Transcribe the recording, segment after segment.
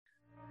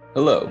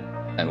Hello,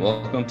 and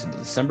welcome to the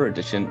December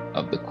edition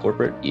of the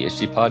Corporate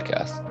ESG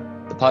Podcast,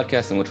 the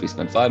podcast in which we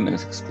spend 5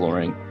 minutes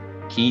exploring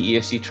key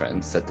ESG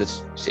trends set to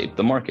shape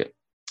the market.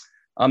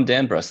 I'm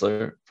Dan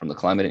Bressler from the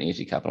Climate and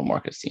ESG Capital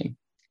Markets team.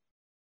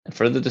 And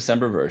for the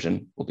December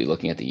version, we'll be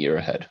looking at the year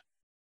ahead.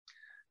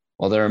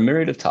 While there are a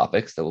myriad of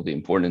topics that will be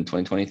important in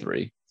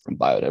 2023, from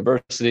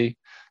biodiversity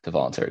to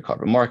voluntary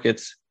carbon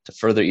markets to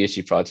further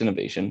ESG product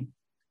innovation,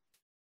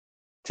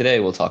 today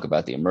we'll talk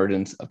about the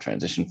emergence of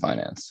transition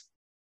finance.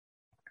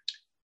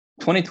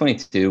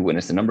 2022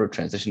 witnessed a number of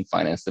transition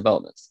finance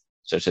developments,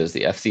 such as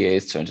the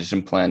FCA's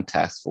Transition Plan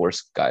Task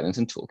Force Guidance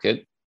and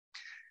Toolkit,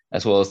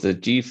 as well as the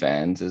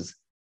GFANZ's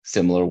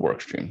similar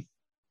workstream.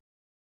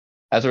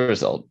 As a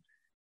result,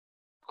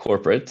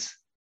 corporates,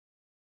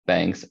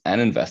 banks,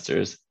 and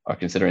investors are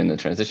considering the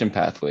transition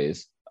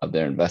pathways of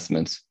their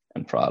investments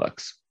and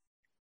products.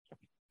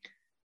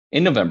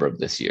 In November of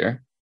this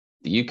year,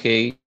 the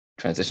UK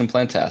Transition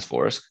Plan Task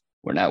Force,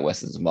 where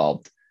NatWest is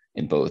involved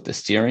in both the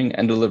steering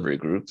and delivery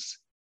groups,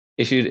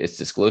 issued its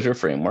disclosure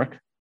framework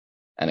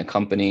and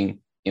accompanying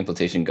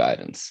implementation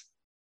guidance.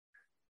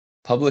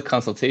 Public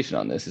consultation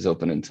on this is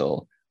open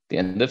until the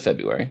end of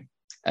February,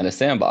 and a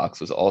sandbox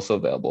was also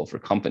available for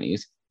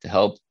companies to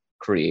help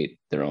create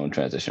their own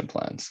transition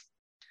plans.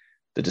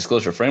 The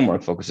disclosure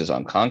framework focuses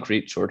on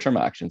concrete short-term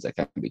actions that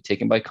can be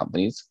taken by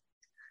companies,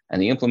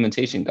 and the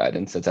implementation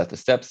guidance sets out the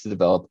steps to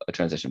develop a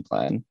transition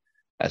plan,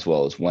 as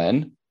well as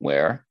when,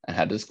 where, and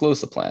how to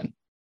disclose the plan.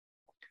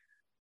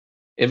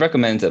 It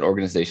recommends that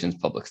organizations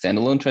publish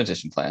standalone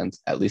transition plans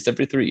at least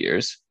every 3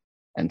 years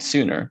and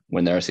sooner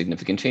when there are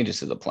significant changes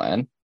to the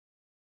plan,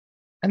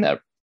 and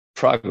that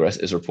progress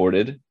is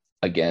reported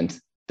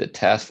against the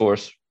Task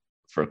Force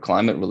for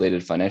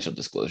Climate-Related Financial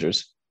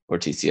Disclosures, or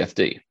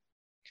TCFD.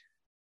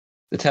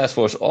 The task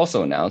force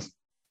also announced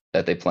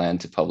that they plan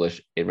to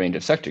publish a range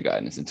of sector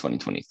guidance in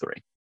 2023.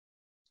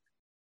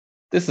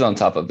 This is on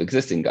top of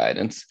existing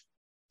guidance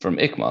from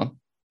ICMA,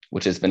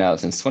 which has been out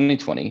since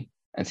 2020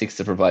 and seeks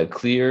to provide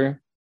clear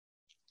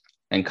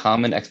and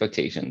common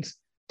expectations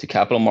to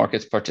capital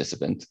markets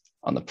participants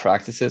on the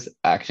practices,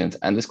 actions,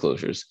 and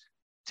disclosures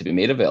to be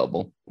made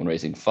available when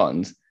raising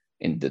funds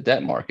in the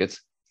debt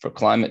markets for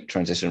climate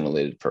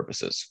transition-related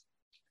purposes.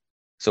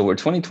 So where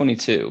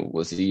 2022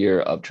 was the year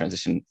of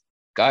transition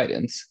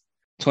guidance,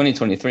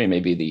 2023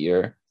 may be the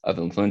year of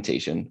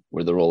implementation,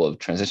 where the role of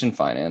transition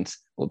finance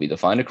will be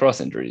defined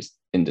across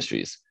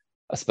industries,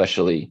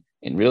 especially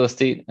in real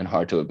estate and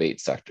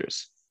hard-to-abate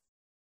sectors.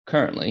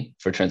 Currently,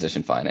 for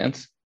transition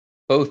finance,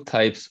 both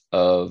types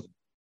of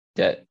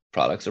debt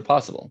products are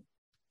possible.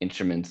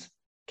 Instruments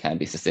can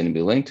be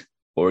sustainably linked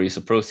or use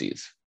of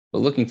proceeds. But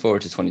looking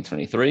forward to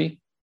 2023,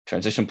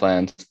 transition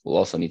plans will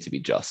also need to be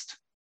just.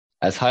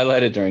 As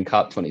highlighted during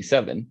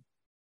COP27,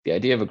 the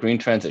idea of a green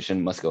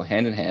transition must go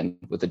hand in hand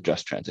with a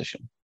just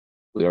transition.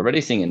 We are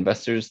already seeing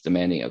investors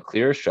demanding a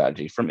clearer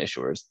strategy from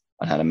issuers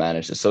on how to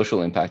manage the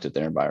social impact of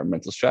their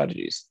environmental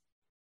strategies.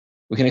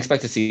 We can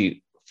expect to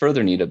see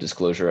further need of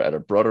disclosure at a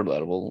broader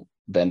level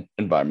than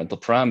environmental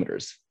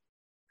parameters.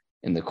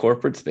 In the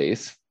corporate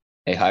space,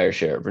 a higher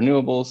share of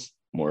renewables,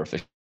 more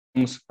efficient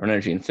homes, or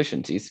energy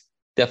efficiencies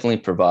definitely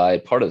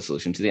provide part of the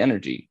solution to the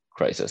energy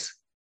crisis.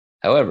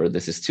 However,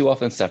 this is too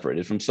often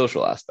separated from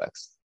social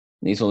aspects.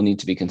 These will need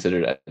to be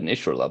considered at an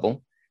issuer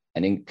level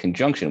and in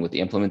conjunction with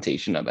the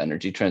implementation of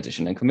energy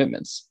transition and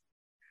commitments.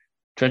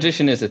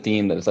 Transition is a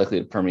theme that is likely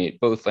to permeate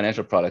both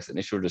financial products and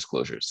issuer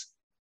disclosures,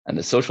 and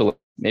the social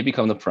may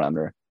become the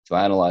parameter to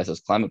analyze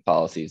those climate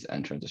policies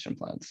and transition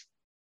plans.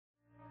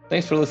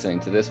 Thanks for listening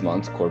to this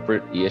month's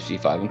Corporate ESG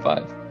 5 and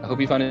 5. I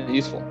hope you found it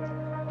useful.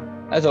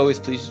 As always,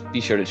 please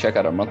be sure to check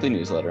out our monthly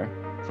newsletter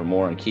for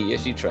more on key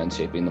ESG trends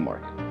shaping the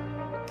market.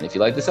 And if you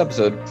like this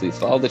episode, please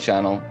follow the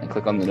channel and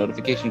click on the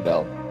notification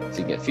bell so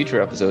you can get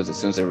future episodes as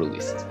soon as they're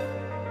released.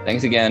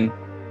 Thanks again,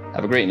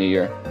 have a great new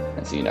year,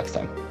 and see you next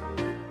time.